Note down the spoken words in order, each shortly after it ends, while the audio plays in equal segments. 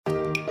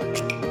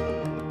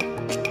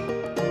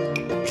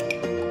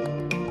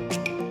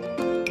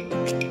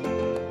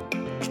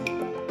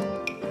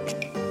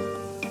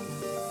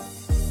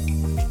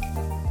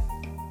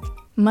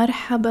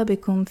مرحبا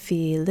بكم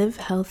في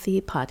Live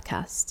Healthy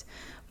Podcast.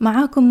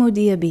 معاكم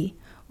مودية بي،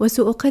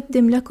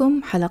 وسأقدم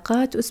لكم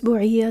حلقات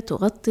أسبوعية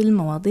تغطي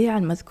المواضيع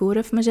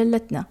المذكورة في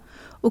مجلتنا،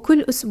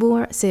 وكل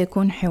أسبوع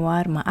سيكون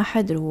حوار مع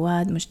أحد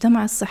رواد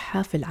مجتمع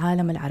الصحة في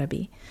العالم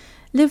العربي.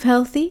 Live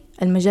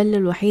Healthy المجلة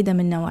الوحيدة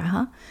من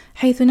نوعها،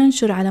 حيث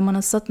ننشر على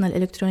منصتنا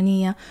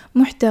الإلكترونية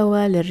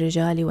محتوى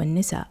للرجال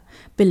والنساء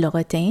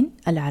باللغتين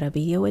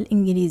العربية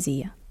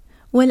والإنجليزية.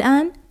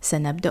 والآن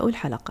سنبدأ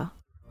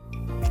الحلقة.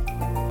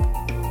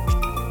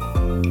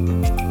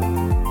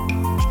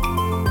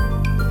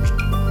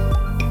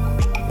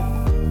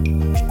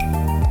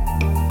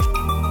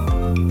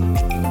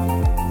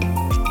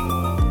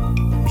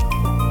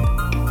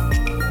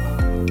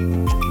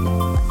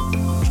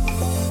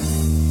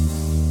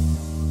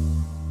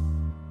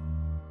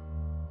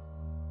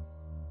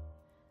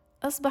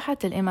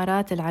 أصبحت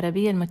الإمارات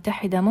العربية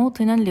المتحدة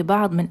موطنا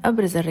لبعض من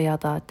أبرز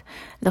الرياضات.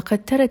 لقد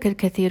ترك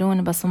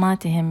الكثيرون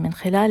بصماتهم من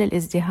خلال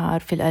الازدهار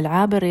في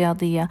الألعاب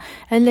الرياضية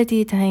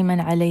التي تهيمن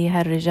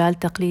عليها الرجال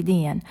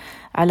تقليديا،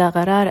 على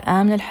غرار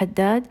آمنة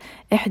الحداد،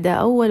 إحدى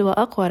أول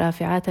وأقوى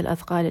رافعات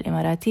الأثقال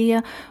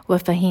الإماراتية،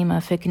 وفهيمة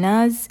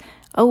فكناز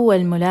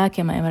أول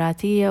ملاكمة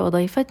إماراتية،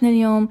 وضيفتنا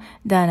اليوم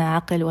دانا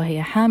عقل،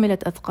 وهي حاملة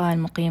أثقال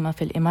مقيمة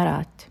في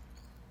الإمارات.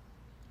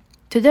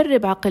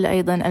 تدرب عقل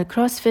أيضا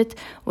الكروسفيت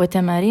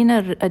وتمارين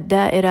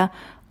الدائرة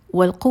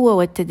والقوة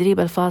والتدريب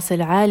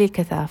الفاصل عالي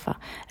الكثافة.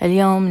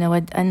 اليوم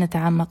نود أن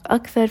نتعمق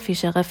أكثر في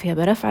شغفها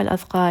برفع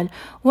الأثقال،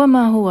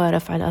 وما هو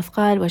رفع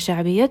الأثقال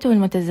وشعبيته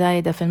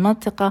المتزايدة في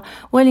المنطقة،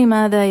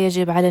 ولماذا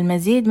يجب على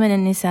المزيد من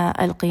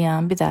النساء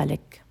القيام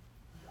بذلك.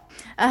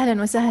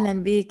 أهلا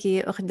وسهلا بك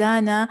أخت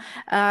دانا.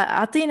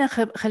 أعطينا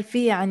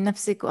خلفية عن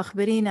نفسك،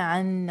 وأخبرينا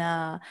عن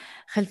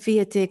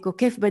خلفيتك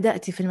وكيف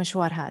بدأتي في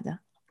المشوار هذا.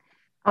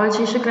 أول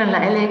شيء شكرا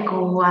لك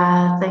و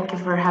thank you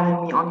for having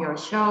me on your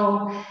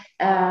show.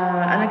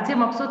 أنا كتير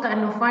مبسوطة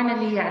إنه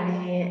finally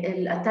يعني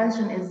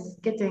attention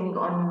is getting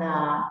on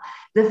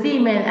the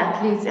female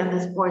athletes in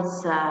the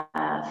sports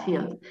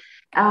field.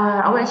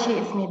 أول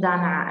شيء اسمي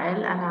دانا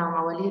عقل، أنا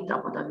مواليد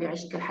أبو ظبي،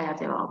 عشت كل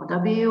حياتي بأبو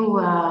ظبي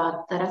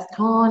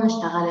ودرست هون،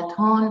 اشتغلت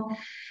هون.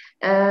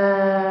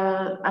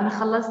 أنا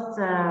خلصت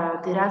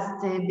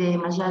دراستي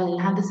بمجال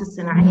الهندسة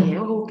الصناعية،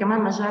 وهو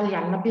كمان مجال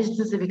يعني ما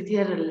بيجذب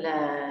كتير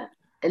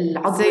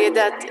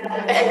السيدات.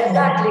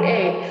 exactly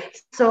ايه.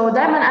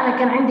 دائما انا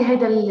كان عندي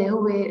هيدا اللي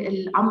هو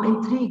I'm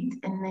intrigued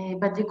اني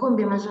بدي يكون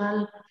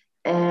بمجال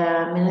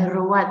من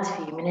الرواد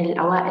فيه، من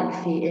الاوائل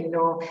فيه،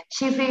 انه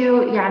شيء فيه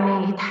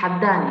يعني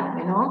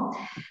يتحداني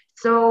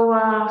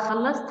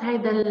خلصت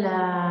هيدا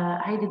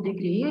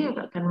الديجري،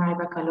 كان معي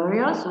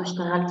بكالوريوس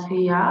واشتغلت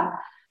فيها.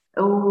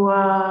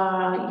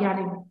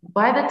 ويعني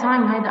باي ذا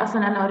تايم هيدا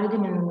اصلا انا اوريدي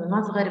من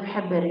وانا صغير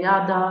بحب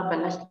الرياضه،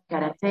 بلشت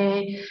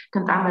كاراتيه،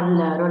 كنت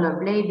اعمل رولر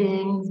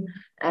بليدنج،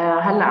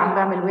 هلا عم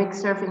بعمل ويك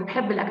سيرفينج،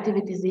 بحب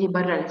الاكتيفيتيز هي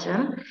برا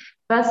الجيم.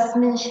 بس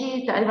من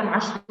شيء تقريبا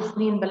 10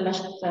 سنين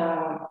بلشت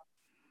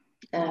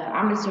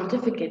اعمل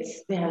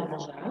سيرتيفيكتس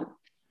بهالمجال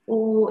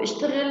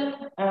واشتغل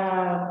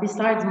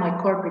besides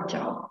my corporate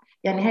job.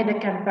 يعني هذا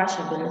كان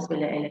باشن بالنسبه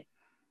لي.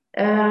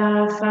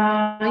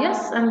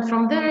 يس and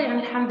from there يعني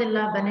الحمد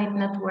لله بنيت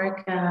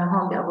نتورك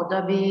هون بأبو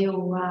ظبي،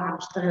 وعم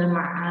اشتغل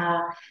مع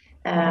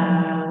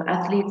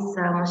athletes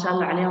ما شاء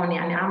الله عليهم.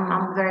 يعني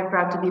I'm very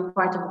proud to be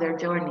part of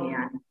their journey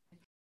يعني.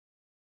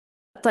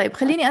 طيب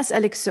خليني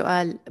أسألك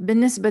سؤال.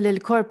 بالنسبة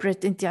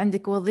للكوربريت، أنت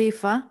عندك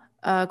وظيفة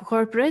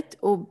كوربريت،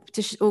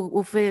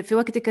 وفي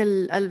وقتك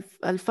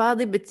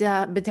الفاضي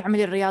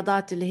بتعملي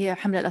الرياضات اللي هي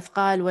حمل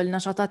الأثقال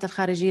والنشاطات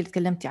الخارجية اللي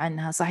تكلمتي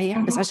عنها، صحيح؟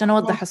 بس عشان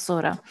أوضح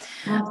الصورة.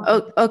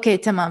 أوكي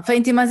تمام.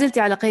 فأنت ما زلتي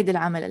على قيد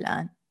العمل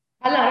الآن؟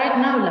 هلا رايت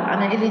ناو لا،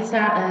 أنا إلي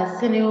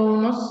سنة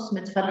ونص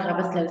متفرغة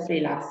بس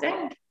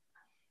للفريلانسينج.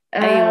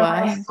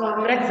 أيوة.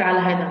 مركزة على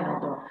هذا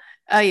الموضوع.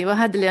 أيوة،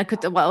 هذا اللي أنا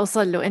كنت أبغى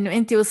أوصل له، إنه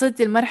أنت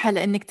وصلتي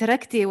لمرحلة إنك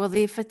تركتي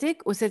وظيفتك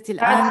وصرتي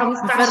بعد الآن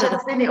 15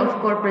 سنة of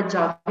corporate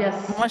job.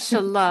 ما yes.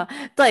 شاء الله.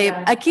 طيب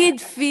أكيد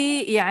في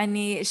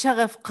يعني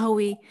شغف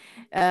قوي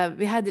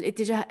بهذا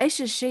الاتجاه.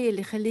 إيش الشيء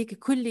اللي يخليك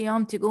كل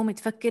يوم تقومي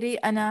تفكري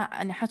أنا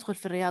حدخل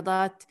في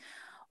الرياضات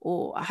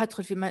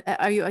وحدخل في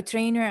are you a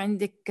trainer؟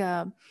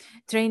 عندك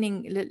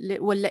training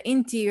ولا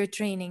أنت your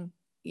training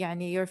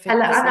يعني your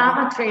هلا fitness أنا level؟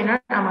 I'm a trainer,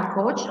 I'm a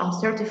coach, I'm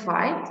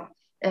certified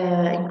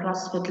in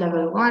CrossFit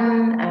level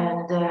 1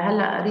 and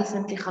هلا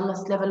recently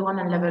خلصت level 1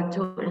 and level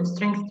 2 in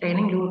strength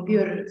training اللي هو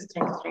pure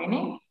strength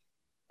training.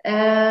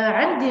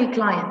 عندي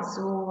clients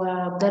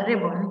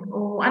وبدربهم،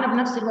 وأنا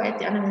بنفس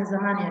الوقت أنا من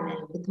زمان يعني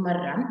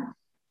بتمرن.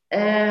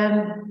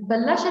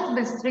 بلشت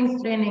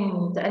بالسترينث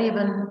تريننج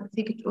تقريبا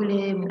فيك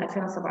تقولي من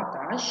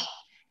 2017،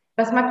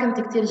 بس ما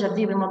كنت كتير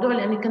جدية بالموضوع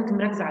لأني كنت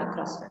مركزة على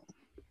الكروسفيت.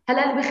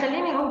 هلا اللي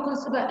بيخليني أقوم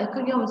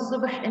كل يوم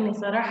الصبح إني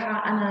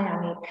صراحة أنا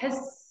يعني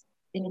بحس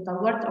إني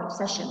طورت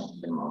أوبسيشن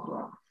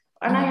بالموضوع.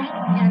 أنا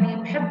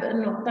يعني بحب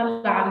إنه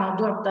أطلع على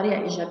الموضوع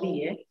بطريقة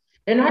إيجابية،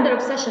 لأنه هذا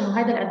الأوبسيشن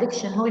وهذا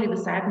الأدكشن هو اللي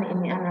بيساعدني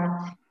إني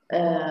أنا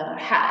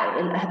أحقق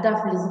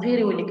الأهداف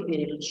الصغيرة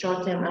والكبيرة،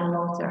 الشورت تيرم and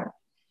long term.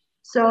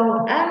 So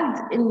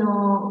and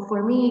إنه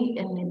for me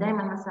إني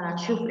دايما مثلا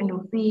أشوف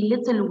إنه في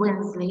little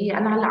wins اللي هي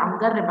أنا هلا عم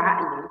درب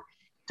عقلي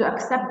to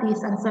accept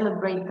these and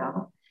celebrate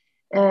them.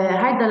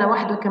 هيدا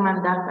لوحده كمان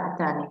دافع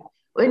تاني.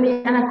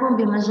 وإني أنا أكون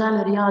بمجال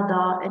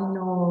الرياضة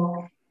إنه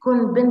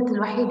كون بنت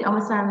الوحيد أو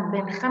مثلا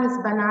بين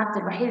 5 بنات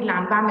الوحيد اللي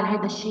عم بعمل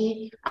هيدا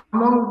الشيء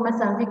among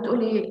مثلا فيك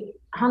تقولي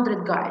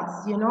 100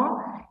 guys you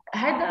know.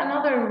 هيدا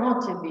another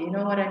motive you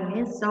know what I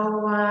mean. So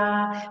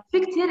في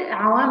كتير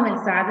عوامل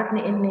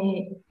ساعدتني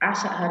إني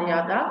أعشق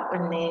هالرياضة،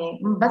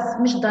 وإني بس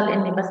مش ضل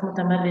إني بس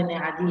متمرنة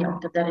عادية أو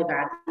متدربة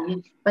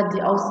عادية،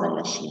 بدي أوصل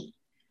لشيء.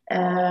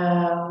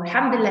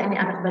 والحمد لله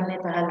اني انا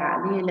تبنيتها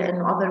هالعقليه،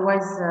 لانه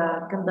otherwise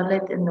كنت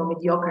ضليت انه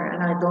mediocre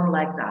and I don't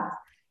like that.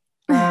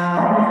 ف...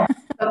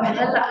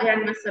 فهلا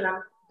يعني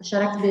مثلا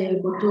شاركت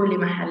ببطوله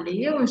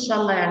محليه، وان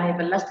شاء الله يعني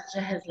بلشت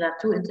اجهز ل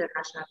 2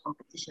 international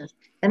competitions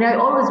and I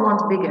always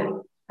want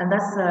bigger and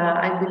that's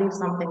I believe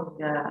something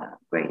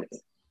great.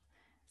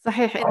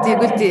 صحيح، أنت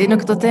قلتي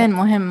نقطتين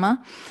مهمة.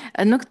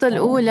 النقطة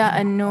الأولى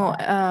أنه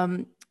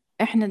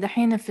إحنا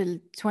دحين في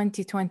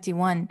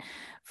 2021،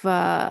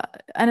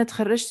 فأنا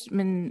تخرجت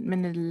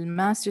من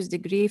الماسترز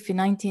ديجري في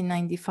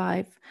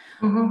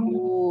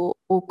 1995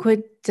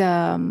 وكنت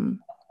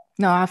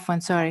عفوا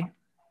سوري،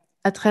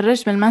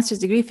 اتخرجت من الماسترز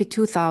ديجري في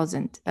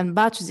 2000.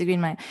 الباتشرز ديجري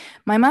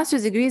ماي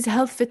ماسترز ديجري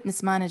هيلث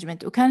فيتنس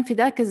مانجمنت، وكان في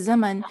ذاك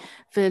الزمن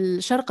في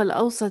الشرق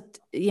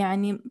الأوسط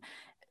يعني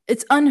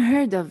it's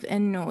unheard of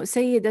إنه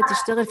سيدة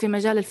تشتغل في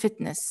مجال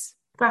الفتنس.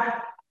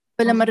 صح.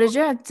 فلما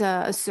رجعت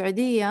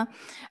السعودية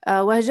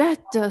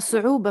واجهت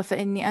صعوبة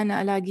في إني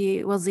أنا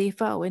ألاقي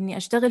وظيفة أو إني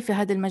أشتغل في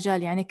هذا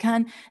المجال، يعني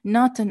كان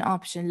not an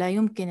option، لا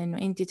يمكن إنه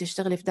أنت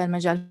تشتغلي في هذا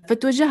المجال.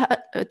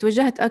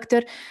 فتوجهت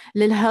أكتر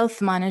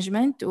للهيلث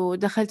مانجمنت،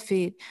 ودخلت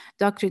في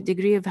doctorate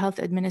degree of health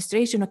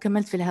administration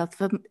وكملت في الهيلث.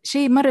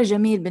 فشيء مرة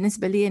جميل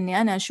بالنسبة لي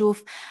إني أنا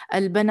أشوف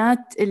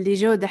البنات اللي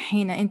جو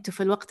دحين أنتوا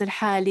في الوقت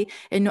الحالي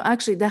إنه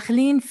actually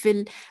داخلين في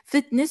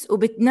الفتنس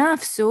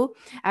وبتنافسوا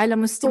على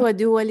مستوى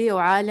دولي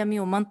وعالمي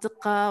ومنطقة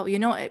you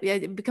know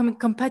becoming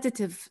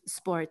competitive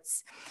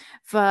sports.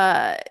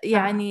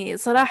 فيعني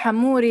صراحة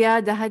مو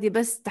رياضة هذه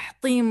بس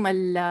تحطيم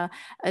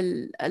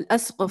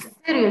الأسقف.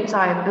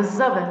 stereotype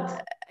بالضبط.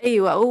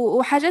 أيوة،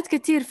 وحاجات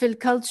كتير في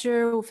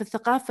الكالتشر وفي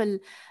الثقافة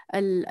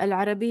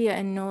العربية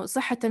إنه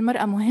صحة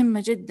المرأة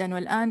مهمة جدا،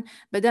 والآن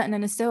بدأنا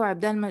نستوعب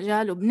ده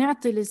المجال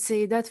وبنعطي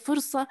للسيدات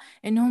فرصة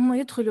إنهم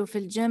يدخلوا في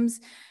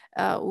الجيمز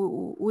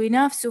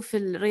وينافسوا في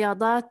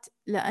الرياضات،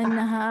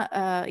 لأنها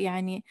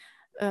يعني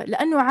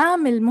لأنه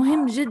عامل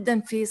مهم جدا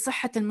في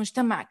صحة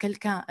المجتمع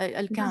الكامل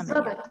يعني.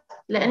 بالضبط،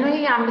 لأنه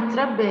هي عم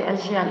بتربي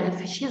أجيال. if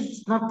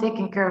she's not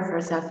taking care of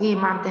herself، هي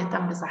ما عم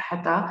تهتم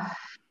بصحتها،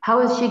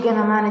 how is she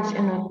gonna manage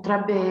إنه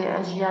تربي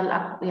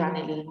أجيال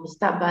يعني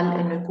للمستقبل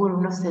إنه يكونوا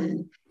بنفس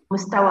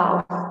المستوى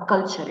أو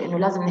culture، إنه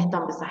لازم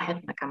نهتم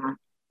بصحتنا كمان.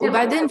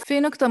 وبعدين في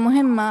نقطة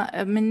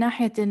مهمة من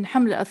ناحية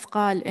حمل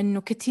الأثقال،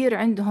 إنه كتير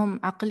عندهم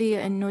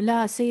عقلية إنه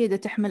لا، سيدة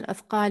تحمل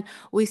أثقال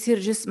ويصير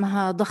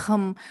جسمها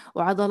ضخم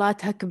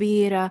وعضلاتها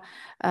كبيرة.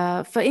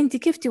 فأنت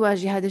كيف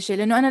تواجه هذا الشيء؟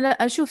 لأنه أنا لا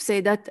أشوف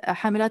سيدات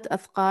حاملات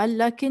أثقال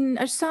لكن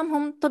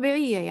أجسامهم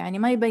طبيعية، يعني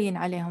ما يبين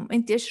عليهم.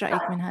 أنت إيش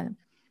رأيك من هذا؟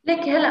 ليك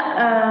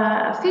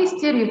هلا في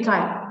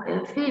ستيريوتايب،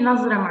 في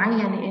نظرة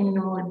معينة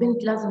إنه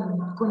البنت لازم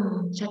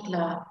تكون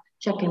شكلها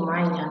شكل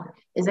معين،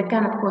 إذا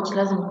كانت كوتش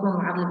لازم تكون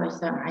معادلة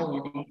بأجزاء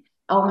معينة،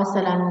 أو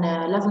مثلا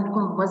لازم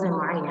تكون بوزن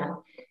معين.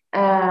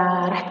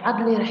 رح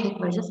تعضلي، رح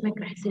يكبر جسمك،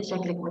 رح يصير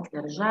شكلك مثل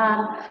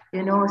الرجال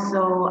you know.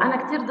 so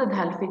أنا كتير ضد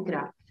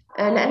هالفكرة.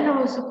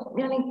 لأنه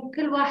يعني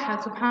كل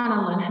واحد سبحان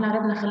الله، نحن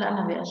ربنا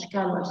خلقنا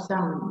بأشكال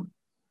وأجسام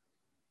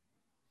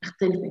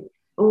مختلفة،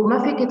 وما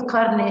فيك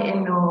تقارني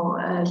إنه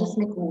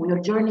جسمك و your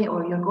journey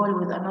or your goal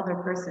with another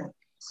person.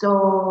 so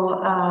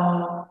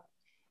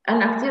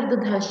أنا كثير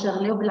ضد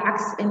هالشغلة،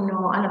 وبالعكس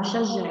إنه أنا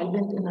بشجع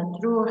البنت إنها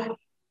تروح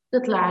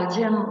تطلع على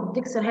الجيم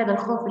وتكسر هذا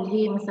الخوف اللي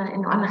هي مثلا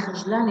إنه أنا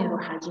خجلانة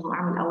أروح على الجيم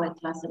وأعمل أول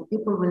كلاس and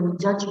people will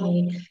judge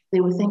me,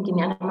 they will think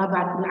إني أنا ما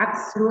بعرف.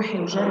 بالعكس روحي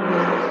وجربي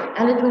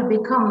and it will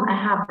become a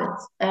habit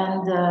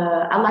and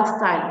a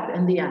lifestyle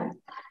in the end.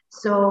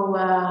 so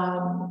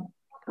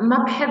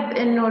ما بحب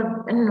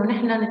انه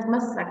نحن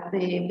نتمسك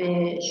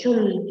بشو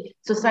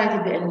السوسايتي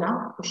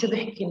بيقلنا وشو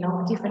بيحكي لنا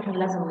وكيف نحن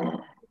لازم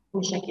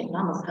نكون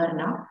شكلنا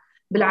مظهرنا.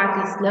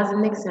 بالعكس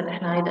لازم نكسر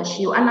نحن هذا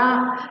الشيء.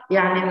 وانا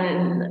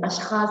يعني من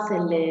الاشخاص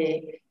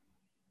اللي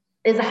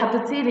اذا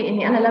حطيتي لي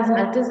اني انا لازم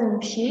التزم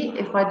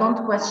بشيء if I don't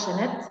question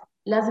it،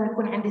 لازم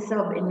يكون عندي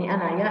سبب اني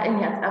انا يا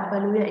اني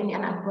اتقبله يا اني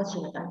انا question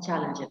it and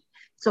challenge it.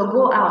 so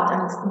go out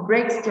and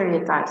break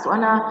stereotypes.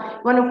 وانا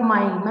one of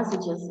my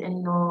messages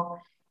انه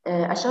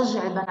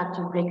اشجع البنات to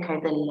break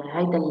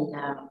هيدا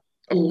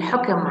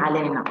الحكم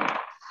علينا.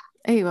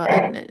 أيوة،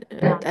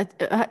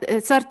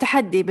 صار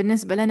تحدي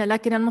بالنسبة لنا،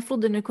 لكن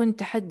المفروض أنه يكون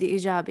تحدي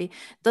إيجابي.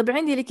 طب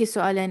عندي لك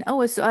سؤالين.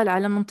 أول سؤال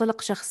على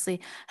منطلق شخصي،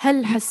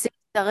 هل حسيت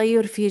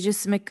تغير في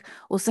جسمك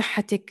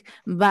وصحتك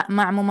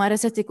مع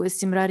ممارستك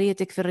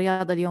واستمراريتك في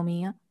الرياضة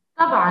اليومية؟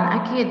 طبعا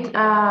أكيد.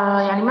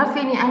 يعني ما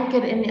فيني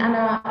أنكر إني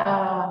أنا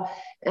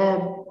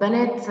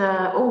بنيت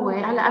قوة.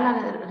 هلا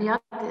أنا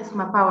رياضتي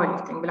اسمها باور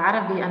ليفتنج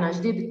بالعربي، أنا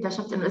جديد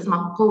اكتشفت إنه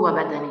اسمها قوة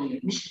بدنية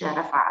مش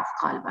رفع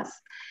أثقال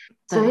بس.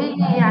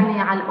 طيب. هي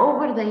يعني على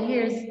over the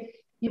years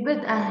you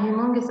build a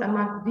humongous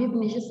amount،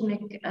 بيبني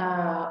جسمك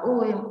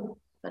قوة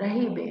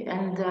رهيبة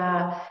and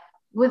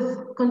with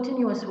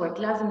continuous work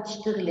لازم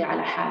تشتغلي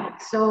على حالك.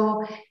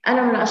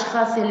 أنا من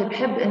الأشخاص اللي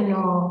بحب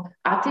إنه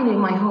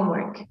أعطيني my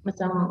homework.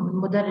 مثلا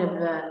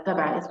المدرب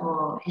تبعي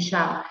اسمه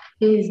هشام،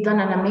 he's done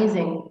an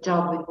amazing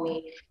job with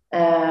me.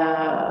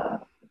 آه،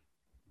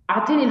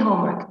 أعطيني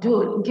الهومورك،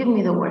 do give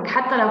me the work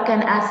حتى لو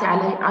كان قاسي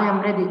علي I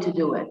am ready to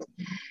do it.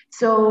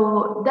 So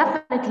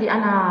definitely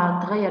أنا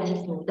تغير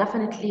جسمي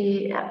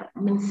definitely.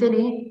 من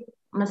سنة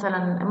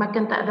مثلا ما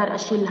كنت أقدر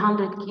أشيل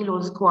 100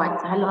 كيلو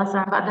سكوات، هلا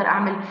مثلا بقدر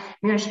أعمل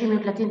 120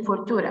 130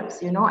 for 2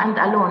 reps you know and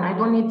alone I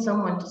don't need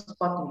someone to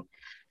spot me.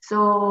 So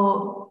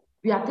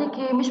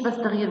بيعطيكي مش بس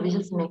تغيير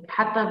بجسمك،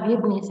 حتى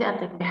بيبني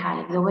ثقتك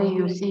بحالك the way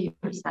you see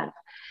yourself.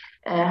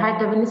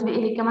 هذا بالنسبة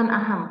إلي كمان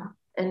أهم،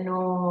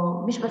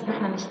 إنه مش بس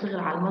نحن نشتغل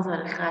على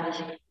المظهر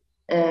الخارجي.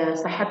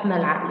 صحتنا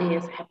العقلية،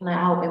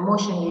 صحتنا how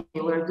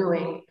emotionally we're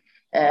doing.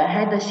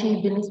 هذا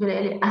شيء بالنسبة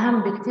لي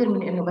أهم بكثير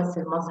من إنه بس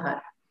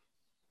المظهر.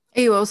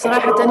 أيوة،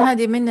 وصراحة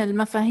هذه من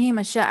المفاهيم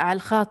الشائعة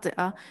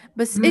الخاطئة.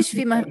 بس إيش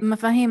في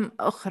مفاهيم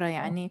أخرى؟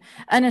 يعني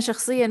أنا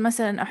شخصيا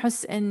مثلا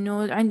أحس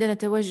إنه عندنا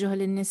توجه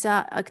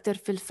للنساء أكثر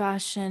في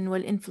الفاشن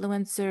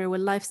والإنفلونسر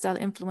واللايف ستايل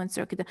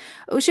إنفلونسر وكذا،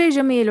 وشيء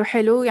جميل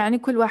وحلو، يعني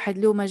كل واحد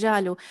له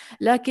مجاله.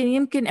 لكن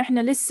يمكن إحنا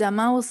لسه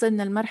ما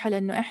وصلنا لمرحلة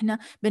إنه إحنا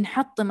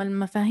بنحطم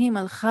المفاهيم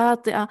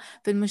الخاطئة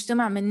في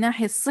المجتمع من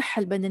ناحية الصحة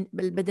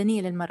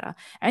البدنية للمرأة.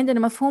 عندنا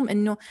مفهوم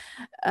إنه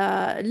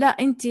لا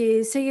أنت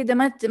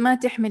سيدة ما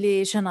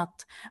تحملي شنط،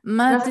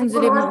 ما بس يكون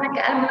تنزلي وزنك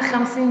أقل من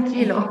 50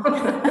 كيلو.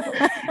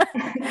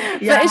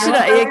 يعني فإيش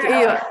رأيك؟ مثلا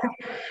أيوة، انا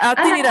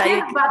أعطيني كثير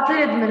رأيك.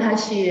 بعترض من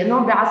هالشيء، انه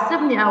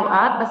بيعصبني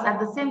اوقات، بس at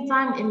the same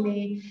time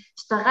اني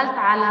اشتغلت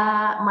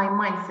على my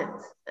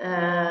mindset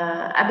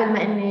قبل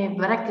ما اني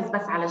بركز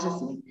بس على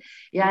جسمي.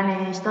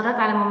 يعني اشتغلت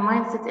على my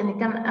mindset اني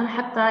كان انا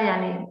حتى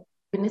يعني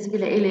بالنسبه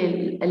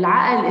لي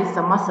العقل is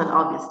a muscle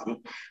obviously،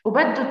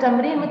 وبده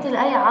تمرين مثل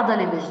اي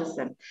عضله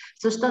بالجسم.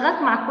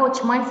 اشتغلت مع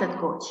كوتش، مايند سيت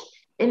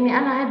كوتش، اني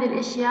انا هذه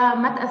الاشياء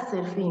ما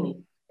تاثر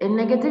فيني.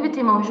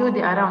 النيجاتيفيتي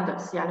موجوده around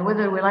us يعني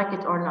whether we like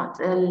it or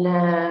not.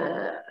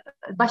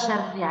 البشر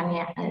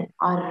يعني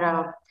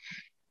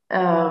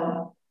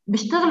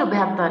بيشتغلوا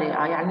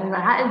بهالطريقة، يعني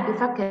العقل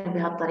بفكر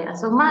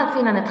بهالطريقة. ما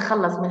فينا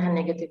نتخلص من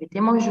هالنيجاتيفيتي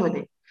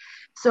موجودة.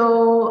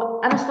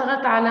 أنا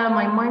اشتغلت على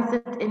ماي مايند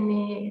سيت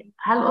إني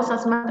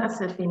هالقصص ما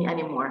تأثر فيني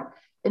anymore.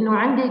 إنه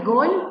عندي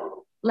جول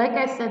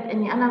like I said،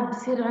 إني أنا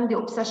بصير عندي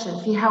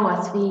obsession، في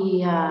هوس،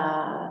 في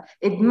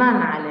إدمان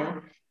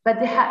عليه،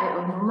 بدي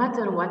أحققه no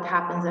matter what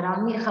happens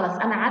around me. خلص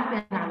أنا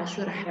عارفة أنا على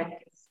شو رح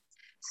ركز.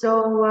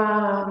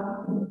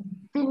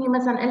 فيني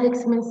مثلا أقول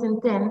لك من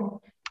سنتين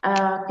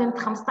كنت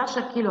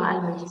 15 كيلو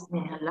أقل من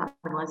جسمي هلا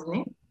من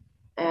وزني.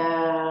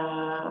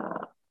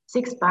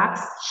 6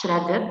 باكس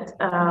شريدد،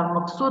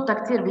 مبسوطة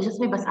كثير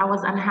بجسمي، بس I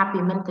was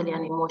unhappy mentally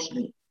and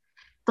emotionally.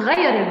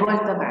 تغير الجول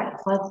تبعي،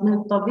 فمن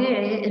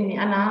الطبيعي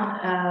اني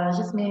انا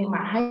جسمي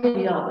مع هاي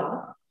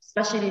الرياضة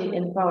especially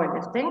الباور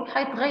ليفتنج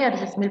حيتغير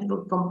جسمي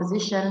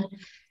الكومبوزيشن،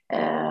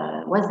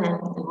 وزن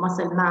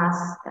المسل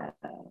ماس.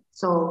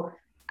 سو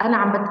انا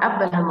عم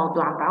بتقبل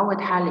هالموضوع، عم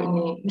بعود حالي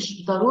اني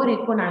مش ضروري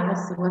يكون على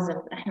نفس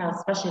الوزن. احنا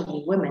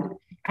سبيشلي ومن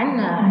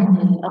عندنا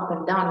هيدي الاب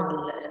اند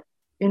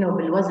داون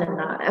بالوزن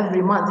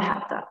every month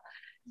حتى.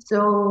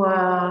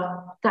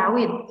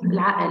 تعويض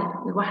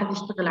العقل، الواحد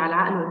يشتغل على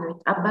عقله انه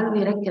يتقبل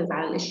ويركز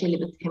على الاشياء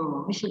اللي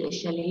بتهمه، مش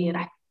الاشياء اللي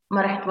هي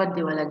ما رح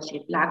تودي ولا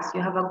تجيب. بالعكس you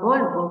have a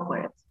goal go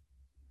for it.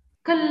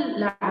 كل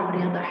لاعب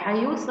رياضة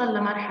حيوصل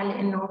لمرحلة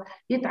إنه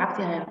يتعب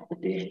فيها،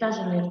 بده يحتاج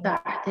إنه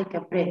يرتاح take a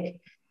break،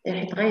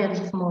 رح يتغير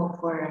جسمه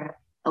for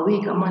a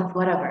week a month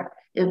whatever.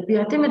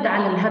 بيعتمد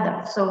على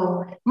الهدف.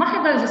 ما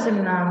حيضل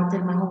جسمنا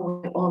مثل ما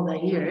هو all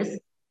the years،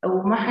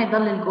 وما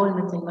حيضل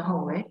الجول مثل ما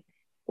هو.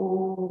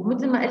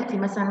 ومثل ما قلتي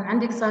مثلا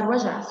عندك صار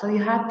وجع so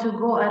you have to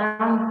go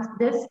around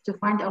this to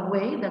find a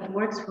way that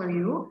works for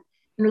you،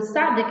 إنه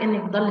تساعدك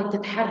إنك تضلك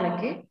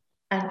تتحركي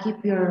and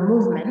keep your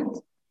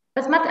movement،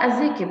 بس ما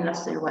تأذيكي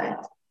بنفس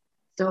الوقت.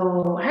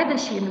 هذا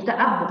الشيء انه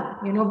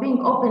تقبل being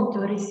open to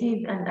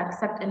receive and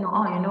accept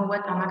انه you know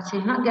what I'm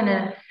actually not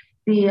gonna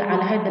be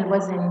على هذا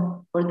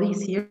الوزن for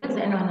these years،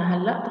 لانه انا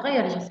هلا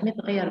تغير جسمي،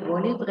 تغير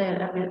بولي،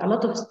 تغير a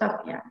lot of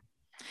stuff يعني.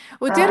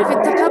 وتعرف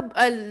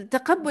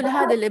التقبل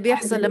هذا اللي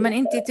بيحصل لما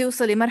انت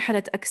توصلي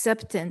مرحلة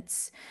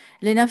acceptance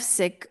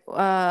لنفسك،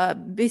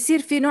 بيصير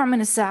في نوع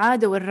من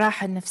السعادة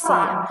والراحة النفسية.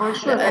 طبعا for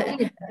sure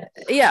اكيد.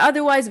 يا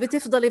otherwise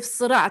بتفضلي في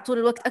الصراع طول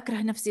الوقت،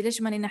 أكره نفسي،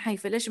 ليش ماني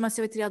نحيفة، ليش ما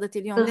سويت رياضة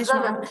اليوم، ليش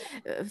ما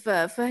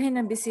بالضبط.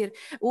 فهنا بيصير.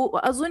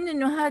 وأظن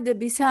إنه هذا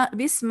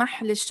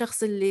بيسمح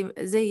للشخص اللي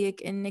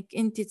زيك إنك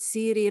أنت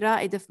تصيري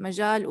رائدة في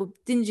مجال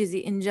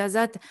وبتنجزي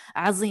إنجازات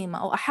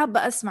عظيمة. أو أحب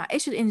أسمع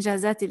إيش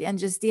الإنجازات اللي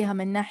أنجزتيها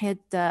من ناحية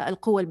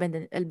القوة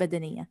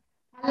البدنية.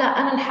 هلا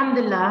انا الحمد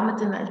لله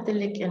مثل ما قلت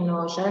لك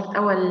انه شاركت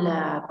اول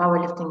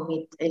باور ليفتنج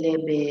ميت الي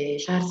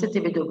بشهر 6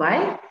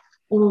 بدبي،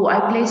 و I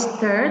placed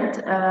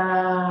third.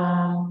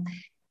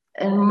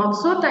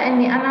 مبسوطة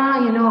إني أنا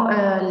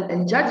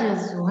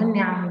الجادجز وهن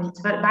عم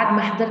بعد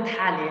ما حضرت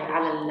حالي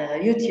على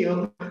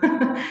اليوتيوب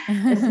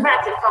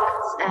سمعت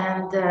الكومنتس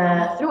and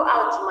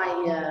throughout my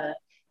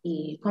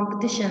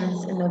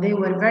competitions إنه they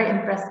were very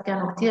impressed.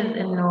 كانوا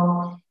كتير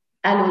إنه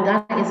قالوا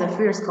دانا is a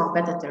fierce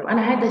competitor،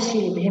 وأنا هذا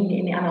الشيء اللي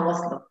بيهمني إني أنا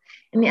وصله.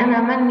 إني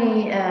أنا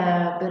ماني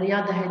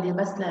بالرياضة هذه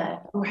بس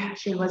لروح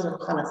شيل وزن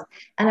وخلص.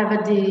 أنا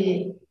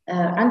بدي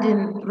عندي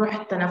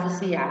روح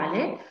تنافسية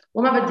عالية،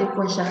 وما بدي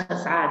أكون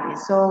شخص عادي.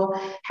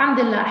 الحمد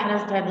لله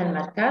أحرزت هذا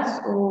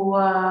المركز،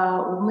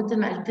 ومثل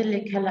ما قلت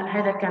لك هلا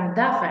هذا كان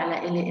دافع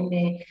لإلي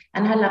إني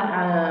أنا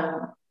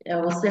هلا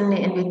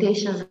وصلني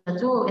invitations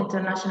to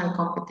international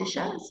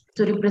competitions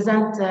to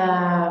represent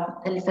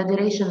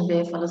الفederation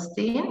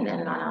بفلسطين،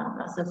 لأنه أنا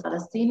من أصل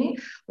فلسطيني.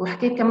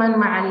 وحكيت كمان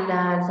مع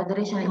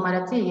الفederation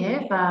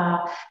الإماراتية،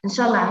 فإن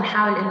شاء الله عم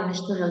نحاول إنه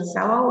نشتغل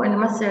سوا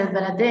ونمثل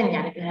البلدين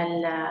يعني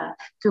بهال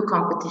two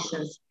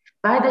competitions.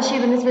 فهذا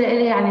شيء بالنسبة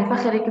لي يعني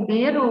فخر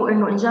كبير،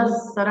 وإنه إنجاز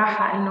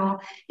صراحة. إنه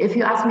if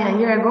you asked me a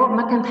year ago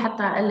ما كنت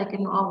حتى أقول لك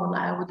إنه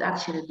والله I would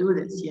actually do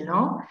this.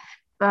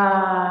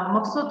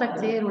 فمبسوطة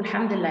كثير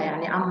والحمد لله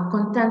يعني I'm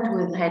content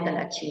with هذا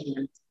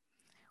الاتشيفمنت.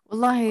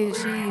 والله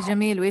شيء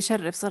جميل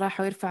ويشرف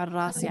صراحة ويرفع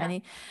الراس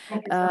يعني.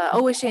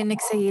 أول شيء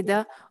إنك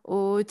سيدة،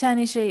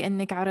 وتاني شيء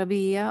إنك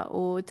عربية،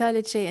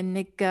 وثالث شيء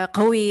إنك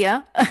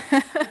قوية.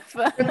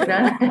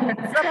 شكرا.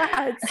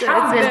 صراحة it's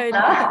الحمد very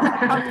لله.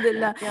 الحمد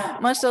لله.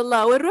 ما شاء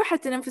الله، والروح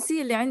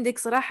التنافسية اللي عندك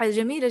صراحة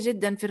جميلة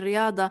جدا في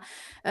الرياضة.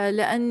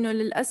 لأنه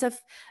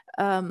للأسف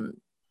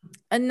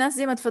الناس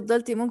زي ما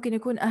تفضلتي ممكن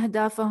يكون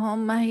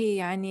أهدافهم ما هي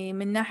يعني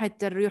من ناحية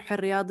الروح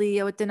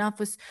الرياضية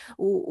والتنافس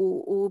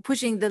و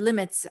pushing the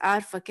limits.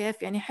 عارفة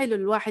كيف يعني؟ حلو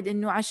الواحد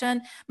إنه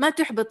عشان ما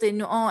تحبطي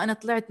إنه أنا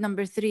طلعت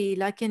نمبر 3،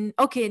 لكن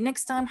أوكي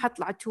next time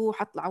حطلع 2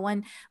 حطلع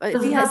 1. فيها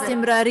بالضبط.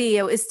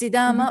 استمرارية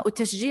واستدامة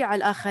وتشجيع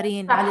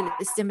الآخرين على صح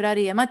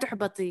الاستمرارية، ما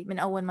تحبطي من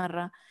أول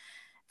مرة.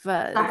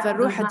 صح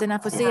فالروح بالضبط.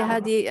 التنافسية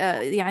هذه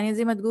يعني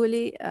زي ما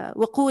تقولي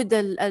وقود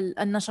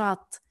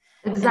النشاط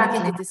إنك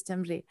أنت exactly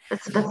تستمري.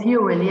 it's the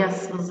fuel.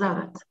 yes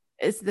بالضبط.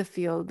 It's the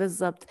fuel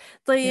بالضبط. yeah.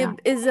 طيب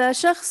إذا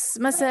شخص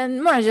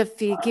مثلا معجب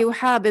فيكي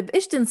وحابب،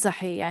 إيش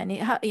تنصحي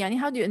يعني؟ يعني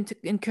how do you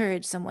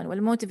encourage someone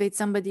or motivate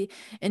somebody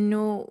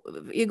إنه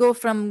you go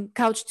from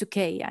couch to K؟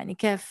 يعني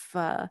كيف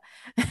I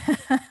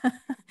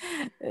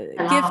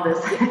كيف love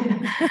this.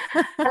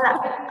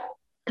 هلا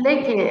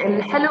ليكي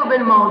الحلو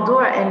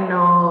بالموضوع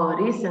انه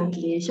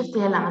ريسنتلي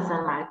شفتي هلا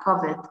مثلا مع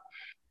الكوفيد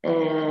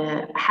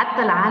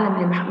حتى العالم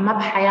اللي ما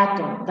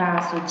بحياتهم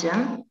دعسوا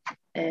الجيم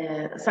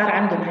صار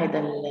عندهم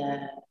هيدا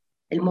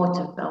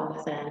الموتيف، او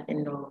مثلا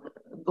انه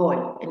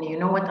جول انه you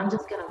know what I'm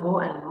just gonna go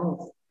and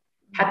move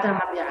حتى لو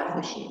ما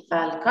بيعرفوا شيء.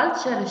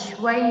 فالكالتشر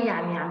شوي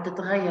يعني عم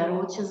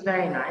تتغير which is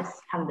very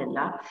nice الحمد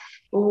لله.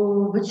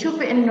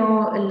 وبتشوفي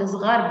انه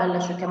الصغار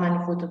بلشوا كمان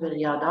يفوتوا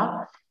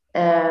بالرياضة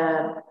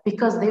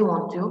because they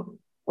want to.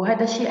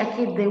 وهذا الشيء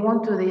اكيد they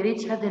want to they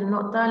reach هذه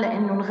النقطة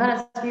لانه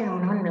انغرس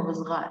فيهم من هن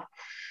وصغار.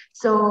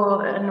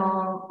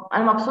 انه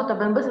انا مبسوطة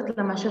بنبسط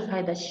لما اشوف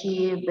هذا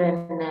الشيء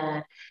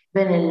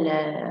بين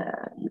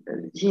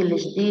الجيل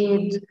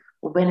الجديد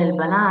وبين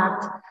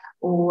البنات.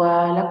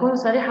 ولكون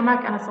صريحة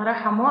معك أنا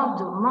صراحة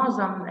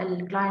معظم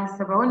الكلاينتس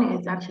تبعوني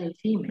is actually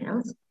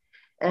females.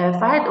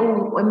 فهاد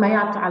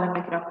وإميات على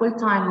فكرة full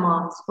time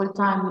moms full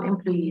time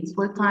employees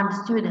full time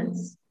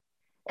students.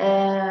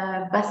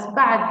 بس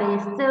بعد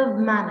they still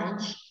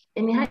manage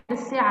إني هاي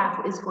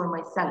الساعة is for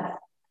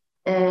myself.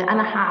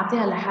 أنا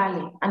حأعطيها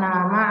لحالي. أنا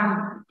ما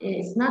عم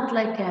it's not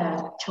like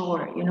a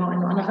chore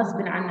إنه أنا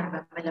غصب عني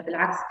بعملها.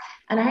 بالعكس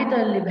أنا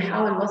هيدا اللي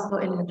بحاول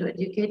وصله إنه to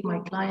educate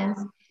my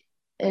clients.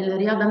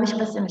 الرياضة مش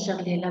بس إنه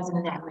شغلة لازم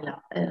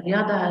نعملها.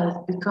 الرياضة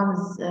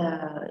becomes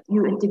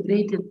you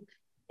integrated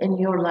in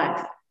your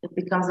life. It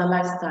becomes a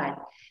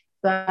lifestyle.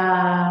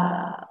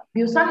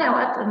 فبيوصلني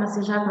أوقات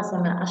مسجات مثلا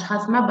من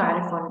أشخاص ما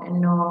بعرفهم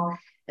إنه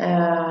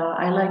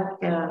I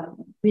like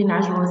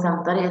بينعجبوا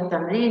مثلا طريقة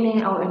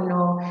تمريني، أو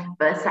إنه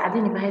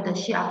ساعديني بهذا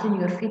الشيء،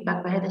 أعطيني your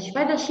feedback بهذا الشيء.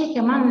 فهذا الشيء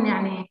كمان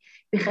يعني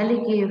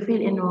بيخليكي you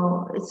feel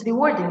إنه it's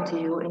rewarding to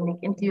you إنك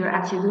أنت you're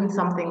actually doing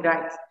something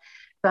right.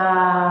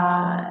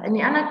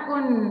 فإني أنا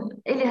أكون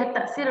إلي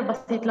هالتأثير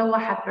البسيط لو 1%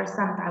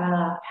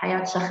 على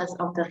حياة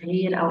شخص أو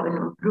تغيير أو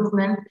إنه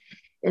improvement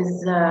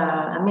is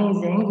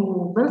amazing.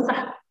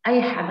 وبنصح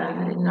أي حدا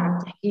إنه عم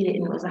تحكي لي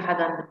إنه إذا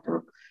حدا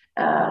بده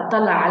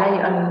طلع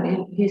علي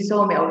إنه he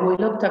saw me أو he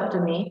looked up to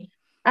me.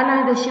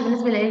 أنا هذا الشيء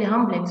بالنسبة لي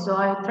humbling so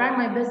I try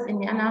my best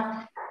إني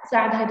أنا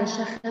ساعد هذا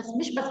الشخص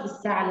مش بس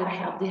بالساعة اللي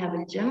رح يقضيها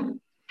بالجيم،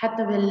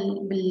 حتى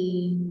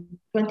بال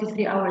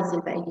 23 hours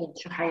الباقيين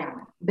شو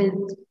حيعمل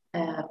build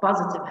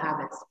positive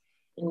habits.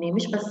 إني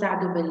مش بس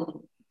ساعده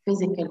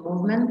بالphysical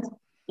movement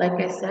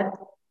like I said،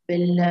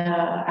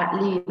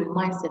 بالعقلية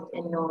بالمايند سيت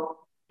إنه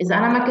إذا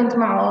أنا ما كنت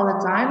معه all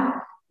the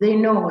time they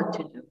know what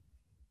to do.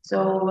 So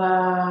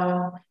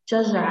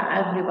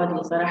شجع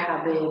everybody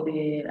صراحة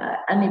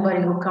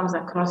anybody who comes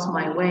across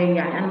my way.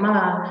 يعني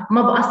أنا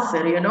ما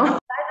بقصر هذا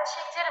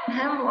شيء كثير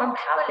مهم، وأنا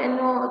بحاول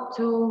إنه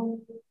to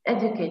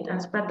educate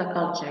and spread the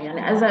culture.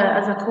 يعني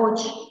as a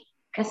coach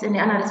بحس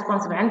إني أنا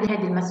responsible، عندي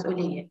هذه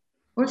المسؤولية،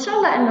 وإن شاء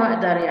الله إنه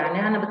أقدر.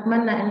 يعني أنا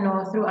بتمنى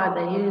إنه throughout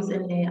the years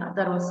إني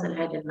أقدر أوصل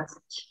هذه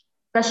المسج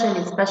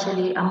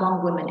especially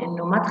among women،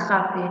 إنه ما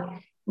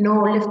تخافي. no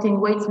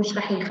lifting weights مش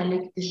رح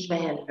يخليك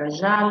تشبهي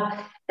الرجال.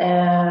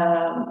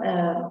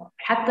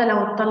 حتى لو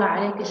اطلع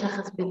عليك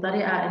شخص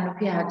بطريقة إنه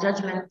فيها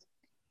judgment،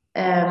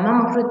 ما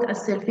مفروض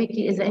تأثر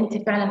فيكي إذا أنت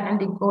فعلا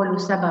عندك جول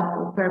وسبب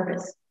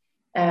وبيربس.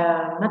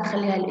 ما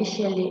تخليها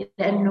الأشياء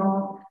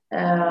لأنه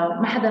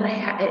ما حدا رح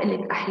يحقق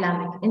لك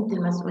أحلامك. أنت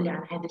المسؤولة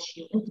عن هذا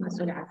الشيء، وأنت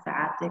المسؤولة عن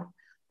سعادتك،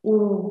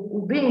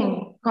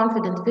 being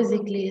confident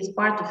physically is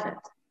part of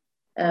it.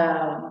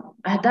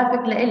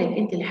 أهدافك لإلك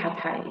أنت اللي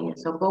حتحققيها،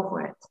 so go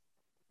for it.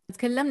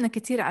 تكلمنا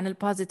كثير عن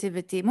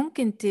البوزيتيفيتي،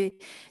 ممكن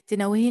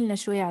تنوهي لنا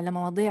شوية على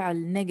مواضيع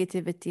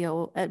النيجاتيفيتي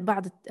أو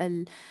بعض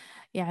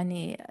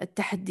يعني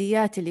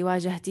التحديات اللي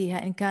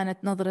واجهتيها، إن كانت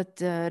نظرة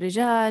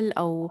رجال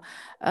أو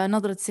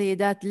نظرة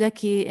سيدات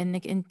لك،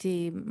 إنك أنت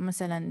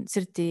مثلا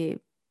صرتي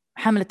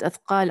حملة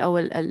أثقال، أو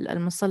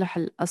المصطلح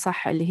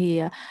الأصح اللي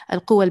هي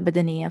القوة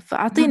البدنية.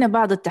 فأعطينا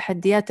بعض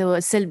التحديات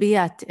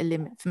والسلبيات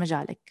اللي في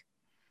مجالك.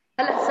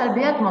 هلا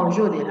السلبيات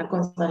موجودة،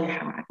 لأكون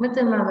صريحة معك.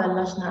 مثل ما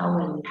بلشنا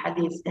أول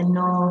الحديث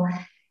إنه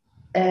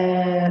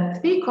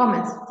في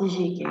كومنتس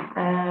بتيجيكي.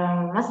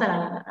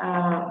 مثلا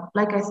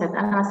like I said،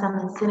 أنا مثلا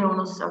من سنة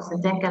ونص أو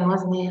سنتين كان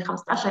وزني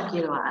 15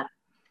 كيلو أقل.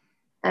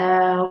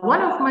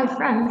 one of my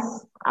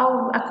friends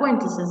أو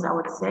acquaintances I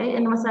would say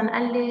إنه مثلا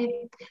قال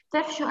لي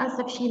بتعرف شو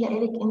أنسب شيء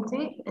لإلك أنت؟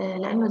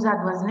 لأنه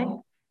زاد وزنك،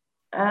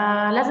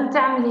 لازم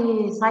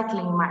تعملي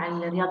سايكلينج مع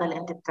الرياضة اللي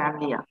أنت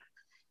بتعمليها.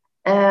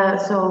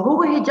 so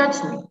هو he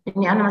judged me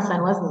إني أنا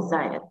مثلا وزني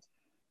زايد.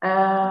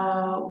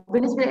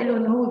 بالنسبة له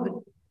إنه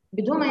هو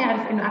بدون ما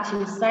يعرف إنه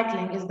actually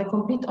cycling is the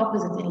complete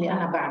opposite اللي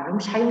أنا بعمله،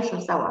 مش حيمشوا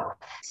سوا.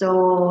 so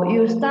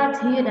you start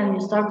here and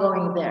you start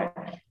going there.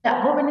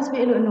 لا، هو بالنسبة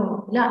له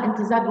إنه لا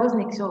أنت زاد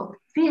وزنك. so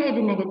في هيدي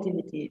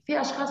النيجاتيفيتي.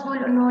 في أشخاص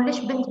بيقولوا إنه ليش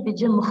بنت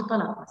بجيم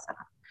مختلط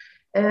مثلا.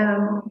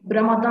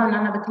 برمضان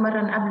أنا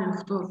بتمرن قبل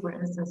الفطور فور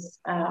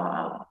انستنس،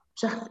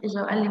 شخص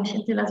اجى وقال لي مش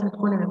انت لازم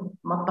تكوني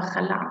بالمطبخ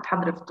خلى عم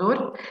تحضري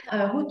فطور؟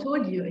 هو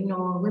تولد يو انه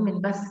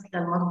ومن بس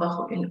للمطبخ،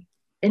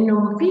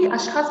 وانه في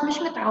اشخاص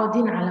مش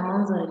متعودين على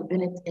منظر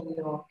البنت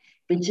انه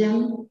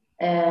بالجيم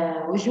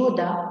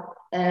وجودها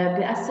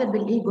بيأثر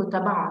بالايجو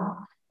تبعهم.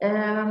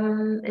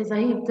 اذا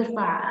هي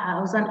بترفع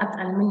اوزان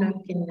اتقل منه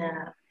يمكن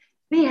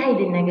في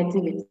هيدي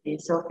النيجاتيفيتي.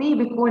 سو في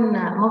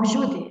بيكون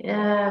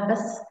موجوده،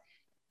 بس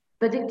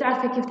بدك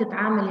تعرفي كيف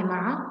تتعاملي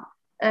معها.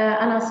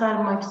 انا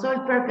صار ماي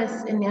سول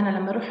بيربس اني انا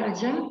لما اروح على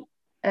الجيم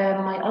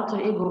ماي التر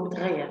ايجو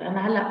بتغير.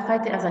 انا هلا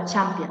فايته از ا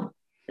تشامبيون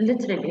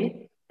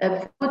ليترلي.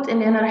 بفوت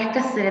اني انا رح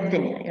كسر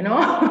الدنيا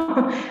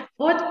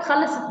فوت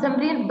بخلص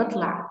التمرين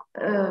بطلع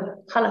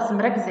خلص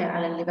مركزه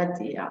على اللي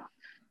بدي اياه.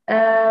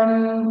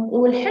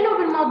 والحلو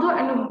بالموضوع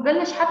انه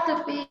ببلش حتى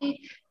في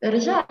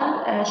رجال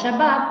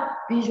شباب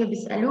بيجوا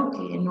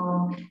بيسالوكي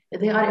انه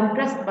they are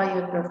impressed by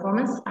your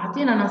performance،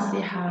 اعطينا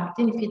نصيحه،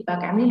 اعطيني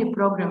فيدباك، اعملي لي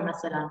بروجرام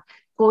مثلا،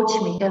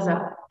 كوتش مي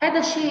كذا. هذا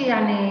الشيء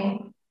يعني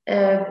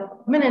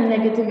من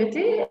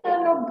النيجاتيفيتي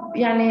انه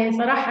يعني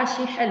صراحه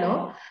شيء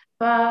حلو.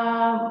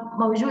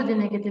 فموجود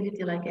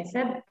النيجاتيفيتي لايك اي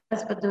سيد،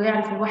 بس بده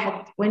يعرف الواحد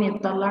وين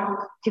يتطلع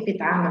كيف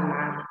يتعامل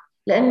معها،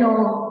 لانه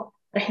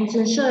رح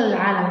تنشغل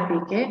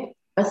العالم فيك.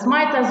 بس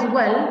might as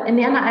well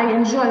إني أنا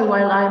I enjoy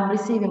while I'm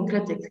receiving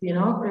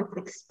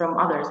critics from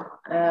others.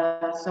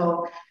 So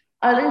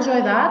I'll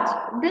enjoy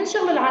that.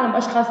 بنشغل العالم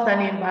بأشخاص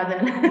تانيين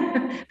بعدين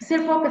بصير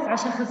فوكس على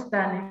شخص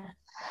تاني.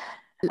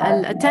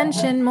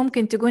 الاتنشن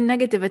ممكن تكون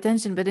نيجاتيف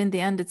اتنشن but in the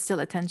end it's still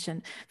attention.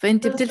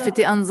 فانت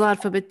بتلفتي انظار،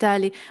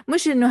 فبالتالي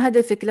مش انه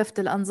هدفك لفت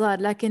الانظار،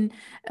 لكن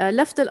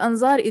لفت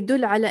الانظار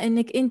يدل على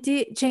انك انت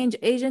change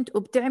agent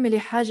وبتعملي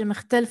حاجة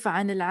مختلفة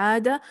عن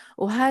العادة،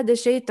 وهذا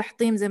شيء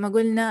تحطيم زي ما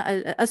قلنا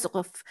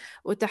الاسقف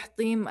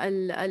وتحطيم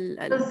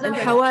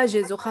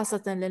الحواجز،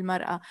 وخاصة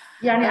للمرأة.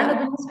 يعني أنا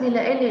بالنسبة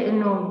لي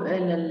إنه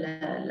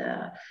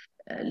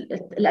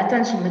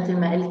الاتنشن مثل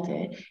ما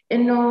قلتي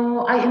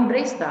إنه I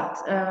embrace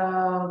that.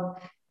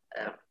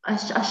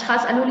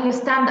 أشخاص قالوا لي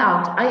stand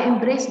out، I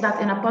embrace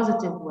that in a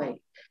positive way.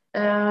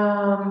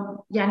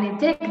 يعني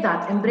take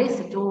that embrace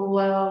it.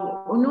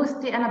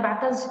 وأنوثتي أنا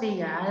بعتز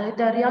فيها،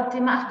 هذا رياضتي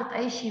ما أخذت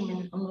أي شيء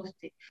من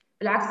أنوثتي.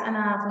 بالعكس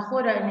أنا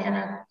فخورة إني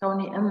أنا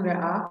كوني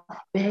امرأة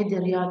بهيدي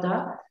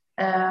الرياضة.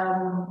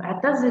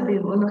 اعتزي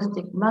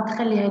بأنوثتك، ما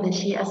تخلي هذا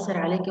الشيء يأثر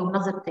عليك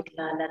ونظرتك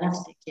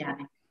لنفسك.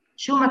 يعني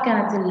شو ما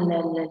كانت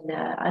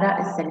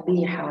الآراء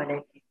السلبية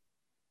حواليك.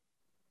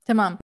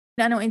 تمام.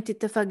 أنا وإنت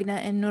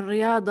اتفقنا إنه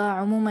الرياضة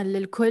عموما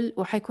للكل،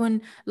 وحيكون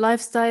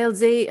لايف ستايل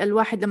زي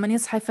الواحد لما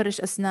يصحى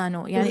يفرش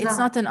أسنانه، يعني it's not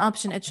بالظبط. an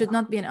option, it should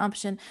not be an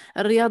option.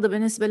 الرياضة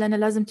بالنسبة لنا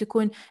لازم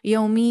تكون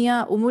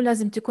يومية، ومو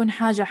لازم تكون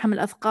حاجة حمل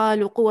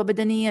أثقال وقوة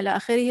بدنية إلى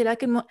آخره،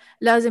 لكن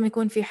لازم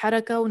يكون في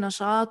حركة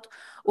ونشاط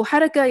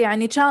وحركة،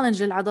 يعني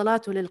تشالنج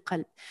للعضلات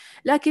وللقلب.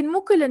 لكن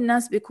مو كل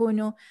الناس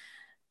بيكونوا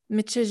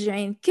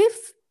متشجعين.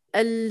 كيف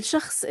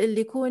الشخص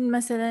اللي يكون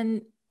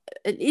مثلا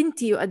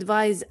انتي يو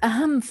ادفايز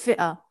أهم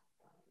فئة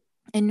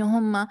إنه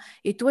هم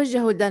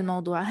يتوجهوا لده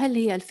الموضوع؟ هل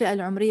هي الفئة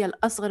العمرية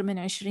الأصغر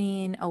من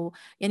 20، أو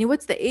يعني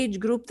what's the age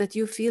group that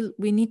you feel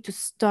we need to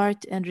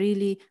start and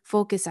really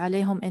focus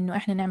عليهم إنه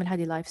إحنا نعمل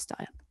هذه لايف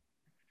ستايل؟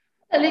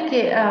 ليك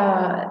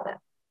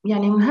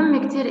يعني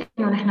مهم كتير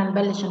إنه نحن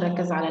نبلش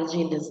نركز على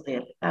الجيل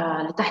الصغير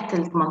اللي تحت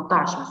ال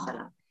 18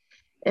 مثلا.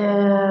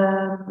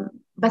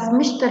 بس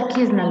مش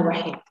تركيزنا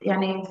الوحيد.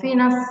 يعني في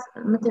ناس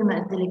مثل ما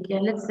قلت لك،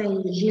 يعني let's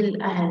say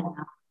جيل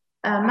أهلنا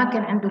ما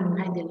كان عندهم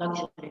هذه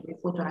اللكجري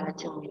يفوتوا على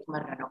الجيم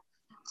ويتمرنوا.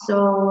 so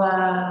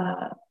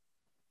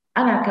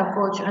أنا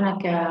ككوتش، أنا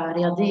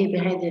كرياضية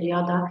بهذه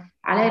الرياضة،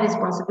 علي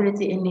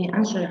responsibility إني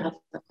أنشر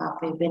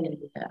هالثقافة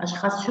بين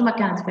الأشخاص شو ما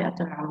كانت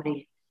فئتهم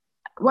العمرية.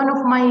 one of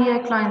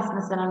my clients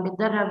مثلا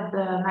بيتدرب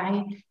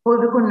معي، هو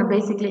بيكون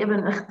basically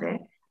ابن أختي،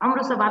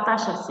 عمره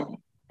 17 سنة.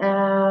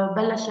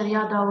 بلش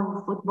رياضة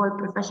وفوتبول،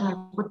 بروفيشنال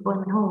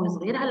فوتبول من هو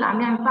صغير، هلا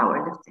عم يعمل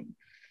باور ليفتنج.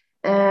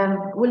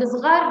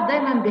 والصغار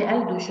دايما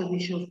بيقلدوا شو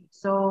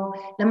بيشوفوا.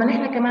 لما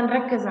نحن كمان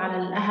نركز على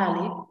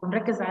الأهالي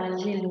ونركز على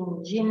الجيل اللي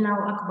هو جيلنا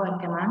وأكبر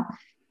كمان،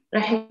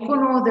 راح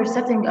يكونوا they're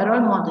setting a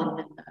role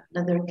model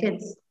ل their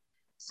kids.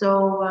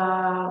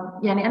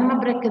 يعني أنا ما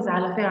بركز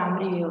على فئة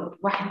عمرية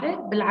واحدة،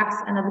 بالعكس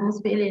أنا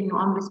بالنسبة لي إنه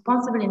I'm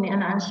responsible إني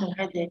أنا أنشر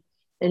هذا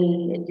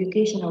ال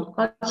education أو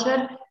culture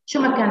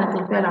شو ما كانت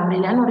الفئة العمرية،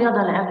 لأنه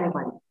رياضة ل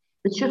everybody.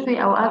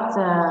 بتشوفي أوقات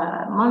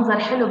منظر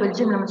حلو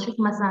بالجيم لما تشوف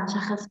مثلا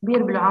شخص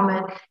كبير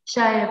بالعمر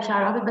شايب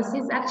شعره أبيض، بس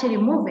he's actually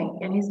moving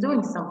and he's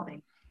doing something.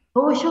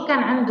 هو شو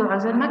كان عنده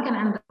عذر؟ ما كان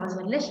عنده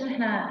عذر. ليش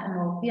نحن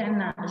إنه في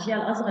عنا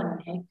أجيال أصغر من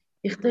هيك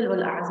يختلقوا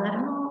الأعذار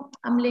إنه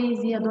I'm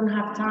lazy, I don't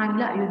have time؟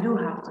 لا، you do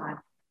have time.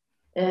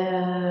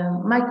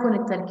 ما يكون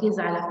التركيز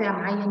على فئة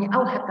معينة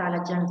أو حتى على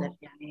الجندر.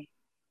 يعني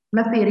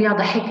ما في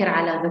رياضة حكر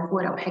على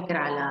ذكور أو حكر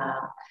على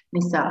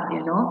نساء،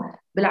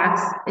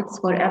 بالعكس it's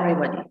for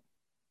everybody.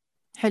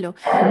 حلو.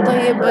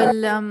 طيب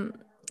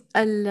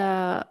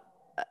ال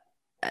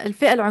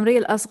الفئة العمرية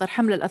الأصغر،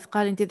 حمل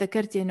الأثقال، أنت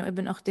ذكرتي إنه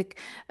ابن أختك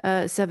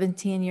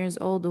 17 years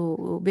old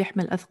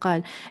وبيحمل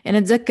أثقال. يعني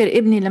أتذكر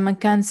ابني لما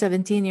كان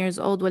 17 years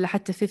old ولا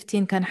حتى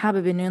 15 كان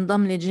حابب إنه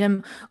ينضم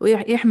للجيم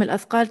ويحمل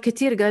أثقال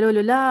كتير، قالوا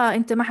له لا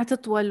أنت ما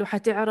حتطول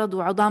وحتعرض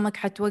وعظامك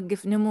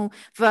حتوقف نمو.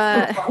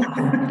 عادي،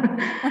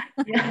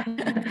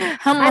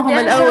 همهم أنا كمان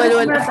الأول سمعت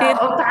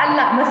والأخير. أو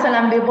تعلق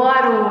مثلا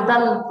ببار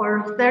وضل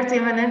for 30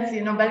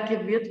 minutes، بلكي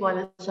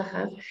بيطول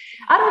الشخص.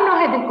 I don't know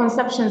هيدي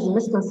الكونسبشنز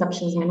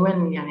misconceptions من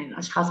وين يعني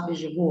الأشخاص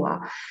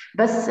بيجيبوها.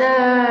 بس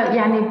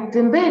يعني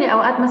بتنبهري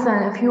أوقات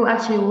مثلا if you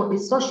actually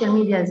social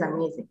media is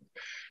amazing.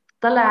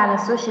 طلع على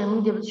السوشيال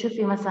ميديا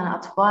بتشوفي مثلا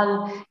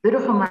اطفال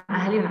بيروحوا مع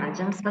اهاليهم على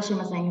الجيم، سبيشلي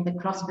مثلا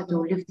بالكروسفيت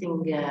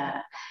وليفتنج.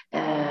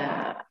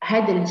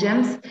 هذه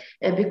الجيمز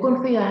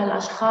بيكون فيها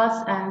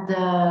هالاشخاص اند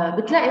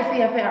بتلاقي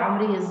فيها فئه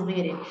عمريه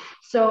صغيره.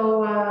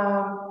 سو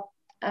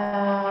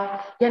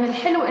يعني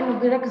الحلو انه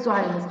بيركزوا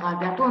على الصغار،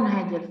 بيعطوهم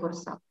هذه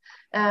الفرصه.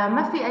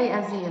 ما في اي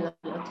اذيه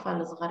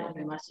للاطفال الصغار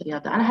انه يمارسوا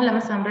رياضه. انا هلا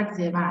مثلا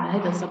مركزه مع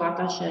هذا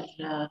 17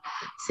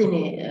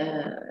 سنه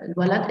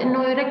الولد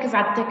انه يركز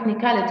على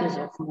التكنيكاليتيز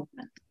اوف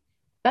موفمنت،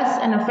 بس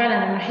انه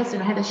فعلا انه يحس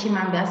انه هذا الشيء ما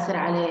عم بياثر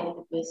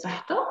عليه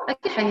بصحته،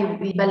 اكيد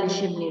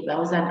حيبلش يبني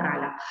باوزان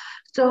اعلى.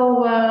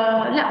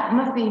 لا،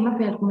 ما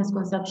في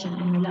المسكونسبشن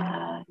انه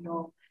لا،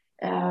 انه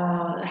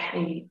رح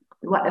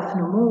يوقف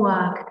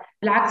نموك.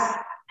 بالعكس،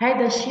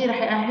 هذا الشيء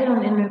رح يأهلهم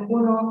انه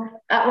يكونوا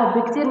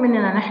اقوى بكثير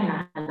مننا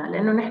نحن هلا،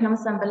 لانه نحن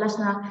مثلا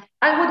بلشنا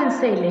I wouldn't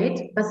say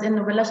late، بس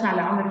انه بلشنا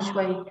على عمر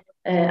شوي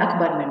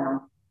اكبر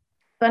منهم.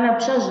 فانا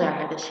بشجع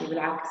هذا الشيء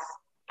بالعكس.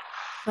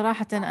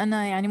 صراحة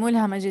أنا يعني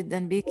ملهمة جدا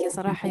بيكي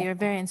صراحة، you're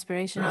very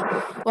inspirational.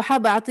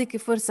 وحابة أعطيكي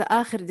فرصة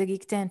آخر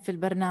دقيقتين في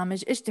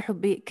البرنامج، إيش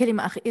تحبي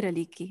كلمة أخيرة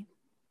ليكي؟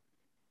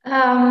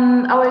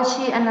 أول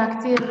شيء أنا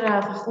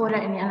كثير فخورة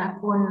إني أنا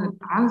أكون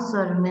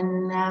عنصر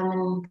من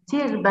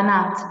كثير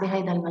بنات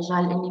بهذا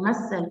المجال، إني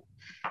مثل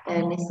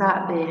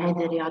النساء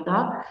بهذه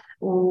الرياضة.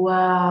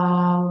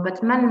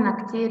 وبتمنى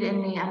كثير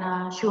إني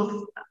أنا أشوف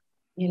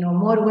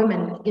more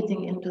women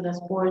getting into the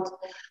sport،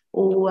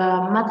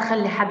 وما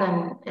تخلي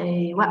حدا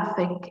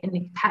يوقفك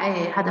إنك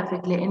تحققي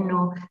هدفك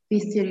لأنه في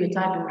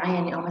ستيريوتايب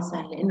معين، أو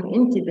مثلا لأنه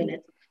أنت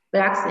بنت.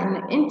 بالعكس،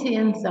 إنه أنت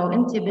أنثى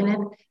وأنت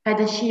بنت،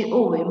 هذا شيء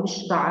قوة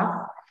مش ضعف.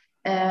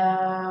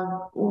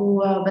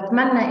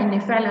 وبتمنى اني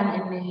فعلا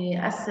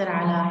اني اثر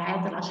على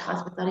حياه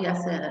الاشخاص بطريقه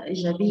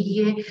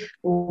ايجابيه،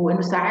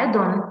 وانه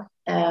ساعدهم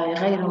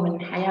يغيروا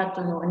من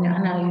حياتهم. وانه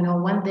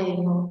انا one day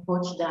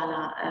coach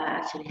دانا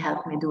actually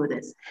helped me do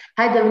this.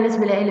 هذا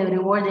بالنسبه لي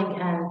rewarding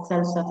and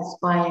self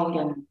satisfying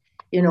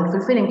and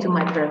fulfilling to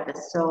my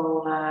purpose. So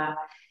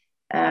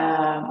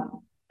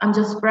I'm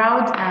just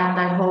proud and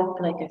I hope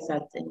like I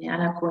said إني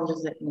أنا أكون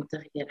جزء من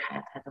تغيير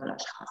حياة هذول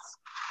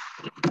الأشخاص.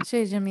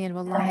 شيء جميل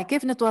والله.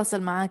 كيف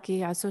نتواصل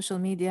معاكي على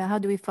السوشيال ميديا؟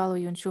 How do we follow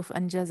you نشوف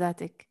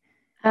إنجازاتك؟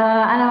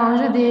 أنا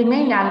موجودة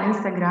مينلي على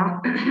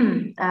الإنستغرام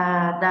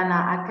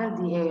دانا أكل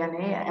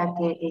DANA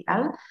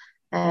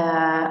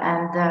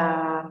and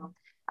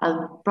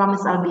I'll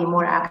promise I'll be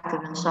more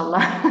active إن شاء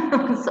الله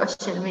on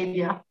social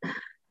media.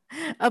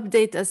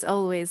 update as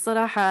always.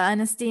 صراحة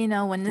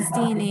أنستينا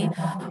ونستيني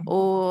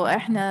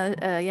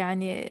وإحنا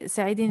يعني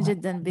سعيدين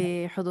جدا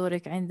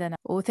بحضورك عندنا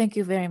thank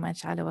you very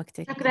much على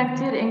وقتك. شكرا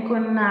كثير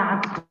إنكم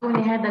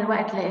عطيتوني هذا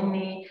الوقت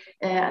لأني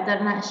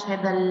أقدر ناقش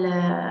هذا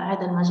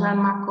المجال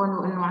معكم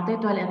وإنه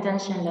أعطيتوا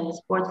هالاتنشن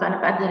للسبورت،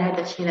 فأنا بقدر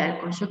هذا الشيء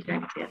لكم.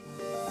 شكرا كثير.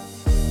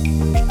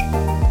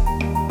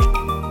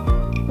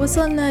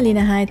 وصلنا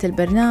لنهاية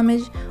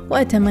البرنامج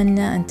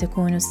وأتمنى أن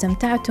تكونوا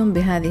استمتعتم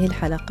بهذه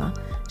الحلقة.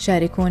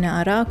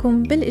 شاركونا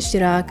آراءكم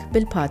بالاشتراك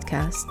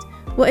بالبودكاست،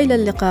 وإلى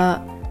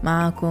اللقاء.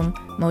 معكم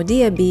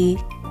مودية بي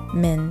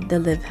من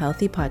The Live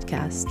Healthy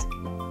Podcast.